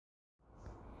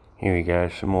Here we go,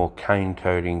 some more cane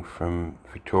toting from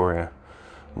Victoria.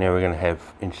 Now we're going to have,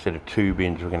 instead of 2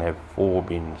 bins, we're going to have 4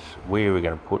 bins. Where we're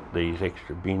going to put these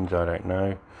extra bins, I don't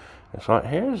know. It's like,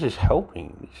 how is this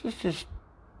helping? This is just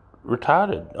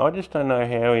retarded. I just don't know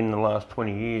how in the last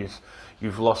 20 years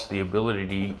you've lost the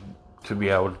ability to be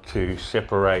able to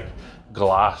separate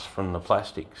glass from the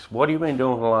plastics. What have you been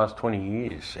doing for the last 20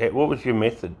 years? What was your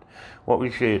method? What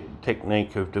was your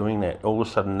technique of doing that? All of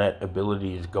a sudden that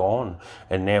ability is gone,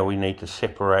 and now we need to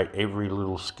separate every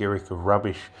little skerrick of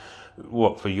rubbish,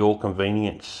 what, for your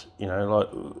convenience? You know,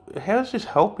 like, how's this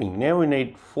helping? Now we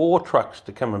need 4 trucks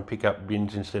to come and pick up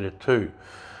bins instead of 2.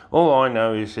 All I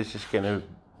know is this is going to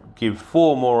give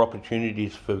 4 more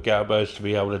opportunities for Garbos to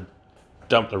be able to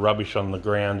dump the rubbish on the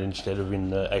ground instead of in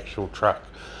the actual truck.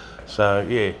 So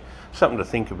yeah, something to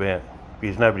think about,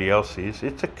 because nobody else is.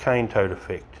 It's a cane tote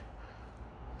effect.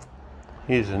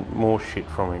 Here's more shit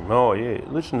from him. Oh yeah,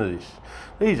 listen to this.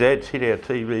 These ads hit our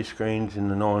TV screens in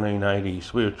the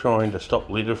 1980s. We were trying to stop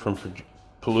litter from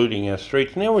polluting our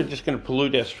streets. Now we're just going to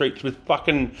pollute our streets with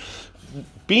fucking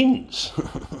bins.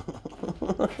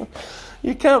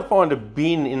 You can't find a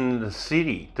bin in the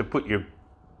city to put your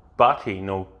butt in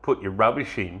or put your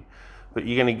rubbish in, but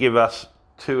you're going to give us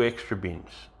 2 extra bins.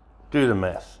 Do the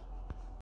math.